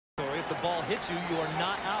ball hits you, you are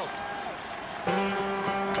not out. In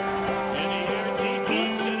the air, deep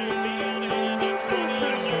in center field, and it's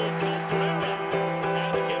running.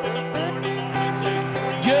 That's given the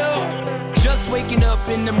 40 Yeah, just waking up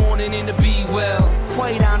in the morning and to be well.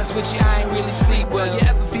 Quite honest with you, I ain't really sleep well. You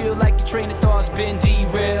ever feel like your train of thought's been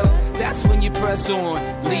derailed? That's when you press on,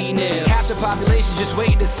 lean in. Half the population just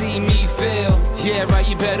waiting to see me fail. Yeah, right,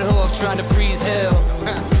 you better off trying to freeze hell.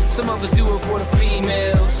 Some of us do it for the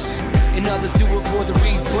females, and others do it for the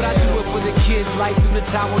retail. But I do it for the kids, life through the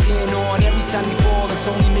tower in on. Every time you fall, it's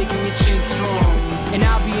only making your chin strong. And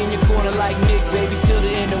I'll be in your corner like Nick, baby, till the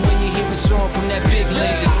end. And when you hear a song from that big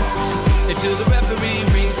lady, until the referee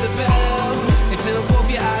rings the bell, until both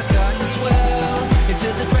your eyes start to swell,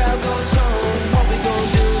 until the crowd goes home. What we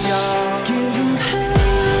gonna do, y'all? Give 'em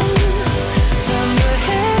hell, turn the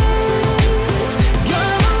heads.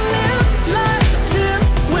 Gonna live life till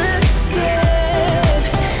we're dead.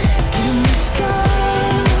 Give me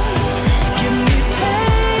scars, give me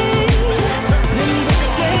pain. Then they'll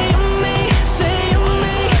say me, say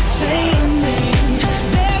me, say me.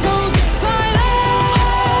 There goes the fighter.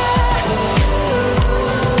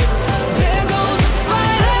 There goes the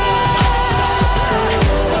fighter.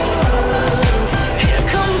 Here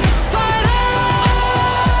comes the fighter.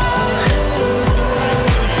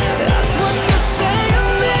 That's what they'll say to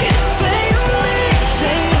me, say to me,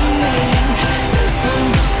 say to me. This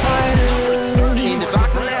one's a fighter. And if I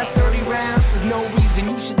can last 30 rounds, there's no reason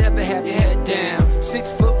you should ever have your head down.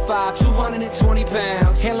 6'5", 220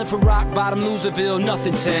 pounds. Hailing from rock bottom, Loserville,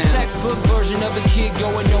 nothing town. Textbook version of a kid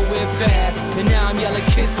going nowhere fast. And now I'm yelling,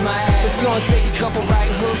 kiss my ass. It's gonna take a couple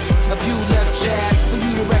right hooks, a few left jabs, for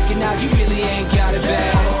you to recognize you really ain't got it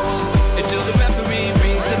bad. Until the referee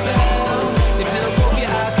rings the bell, until both your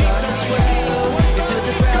eyes start to swell, until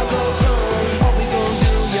the crowd goes home. What we gonna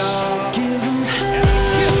do, y'all? Give 'em hell,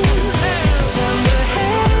 turn the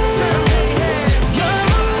heads.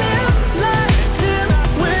 Gonna live life till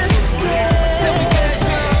we're dead.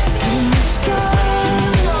 Give me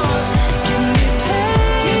scars, give me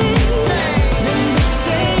pain. Then they'll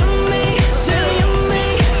say me, say me,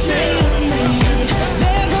 say me.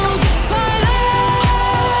 There goes the fighter.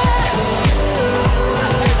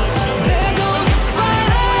 There goes the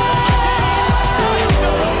fighter.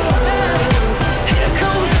 Here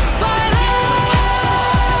comes the fighter.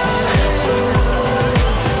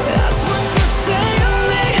 That's what they'll say to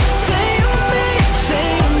me, say to me, say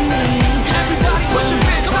to me. Everybody put your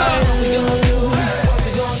hands up. What we gonna do? What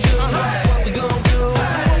we gonna do? What we gonna do?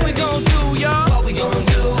 What we gonna do, y'all? What we gonna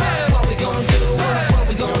do? What we gonna do? What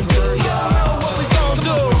we gonna do, y'all? What we gonna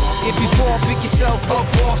do? If you fall, pick yourself up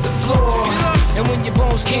off the floor. And when your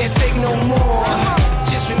bones can't take no more,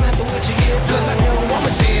 just remember what you're here for, 'cause I know I'm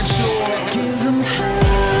a damn sure. Give 'em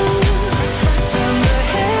hell, turn the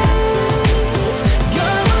heads.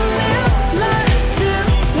 Gonna live life till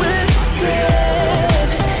we're dead.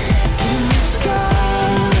 Give me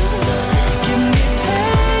scars, give me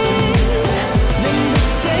pain. Then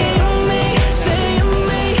they'll say me, say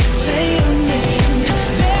me, say me.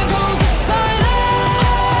 There goes the fighter.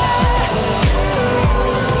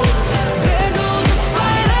 There goes the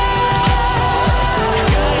fighter.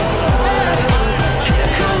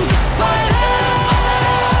 Here comes the fighter.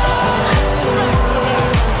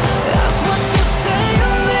 That's what they'll say to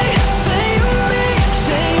me, say to me,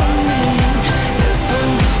 say to me. This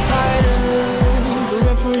one's a fighter. Till the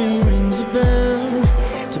referee rings a bell,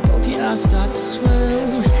 till both your eyes start to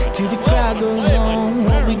swell, till the crowd goes on.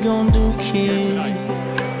 What we gonna do, kid?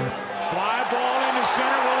 Fly ball into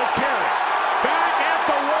center, will it carry? Back at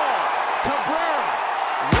the wall, Cabrera.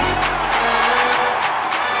 Miguel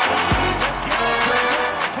Cabrera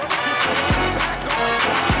puts the ball back on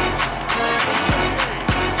top.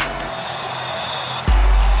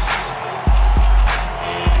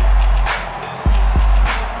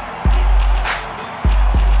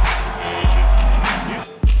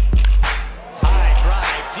 High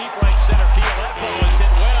drive, deep right center field. That ball is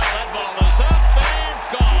hit well. That ball is up and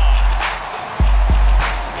gone.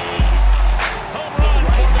 Home run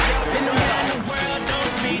for Miguel Been Cabrera. around the world,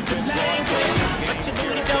 don't speak the language, but your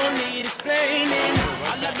booty don't need explaining.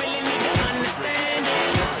 All I really need to understand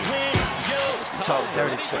is when you Talk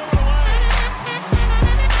dirty to me,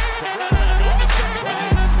 Cabrera going to second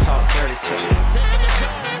base. talk dirty to me, Taking the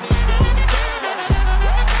turn, and he's going to third.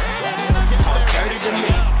 talk dirty to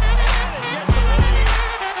me,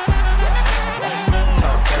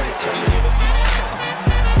 talk dirty to me.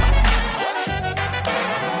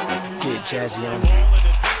 Get jazzy on me. Ball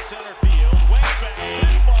into deep center field, way back.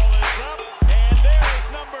 This ball is up, and there is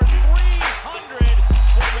number 300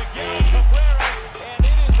 for Miguel Cabrera, and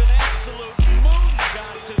it is an absolute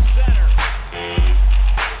moonshot to center.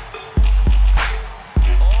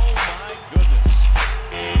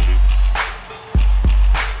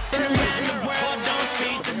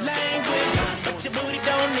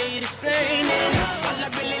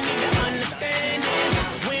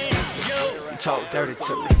 Talk dirty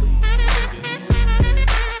to me.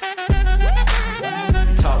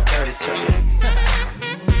 Talk dirty to me.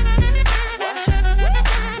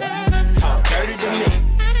 Talk dirty to me.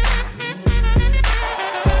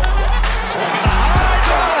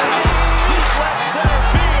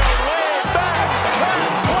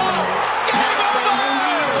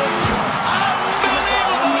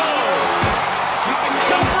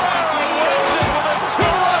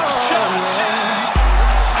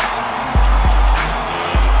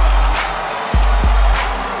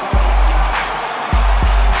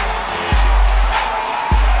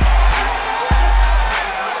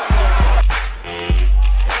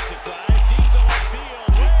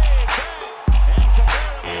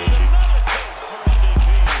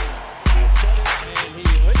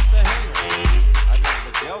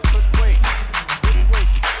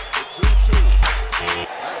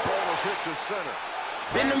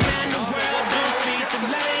 Been around the world, don't speak the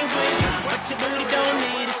language, but your booty don't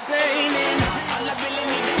need explaining. All I really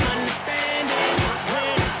need to understand is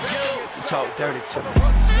when you talk dirty to me.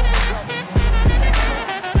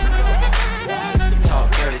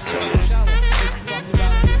 Talk dirty to me.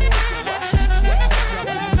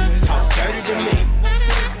 Talk dirty to me.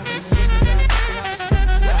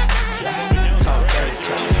 Talk dirty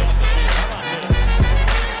to me.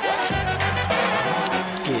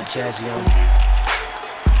 Get jazzy on me.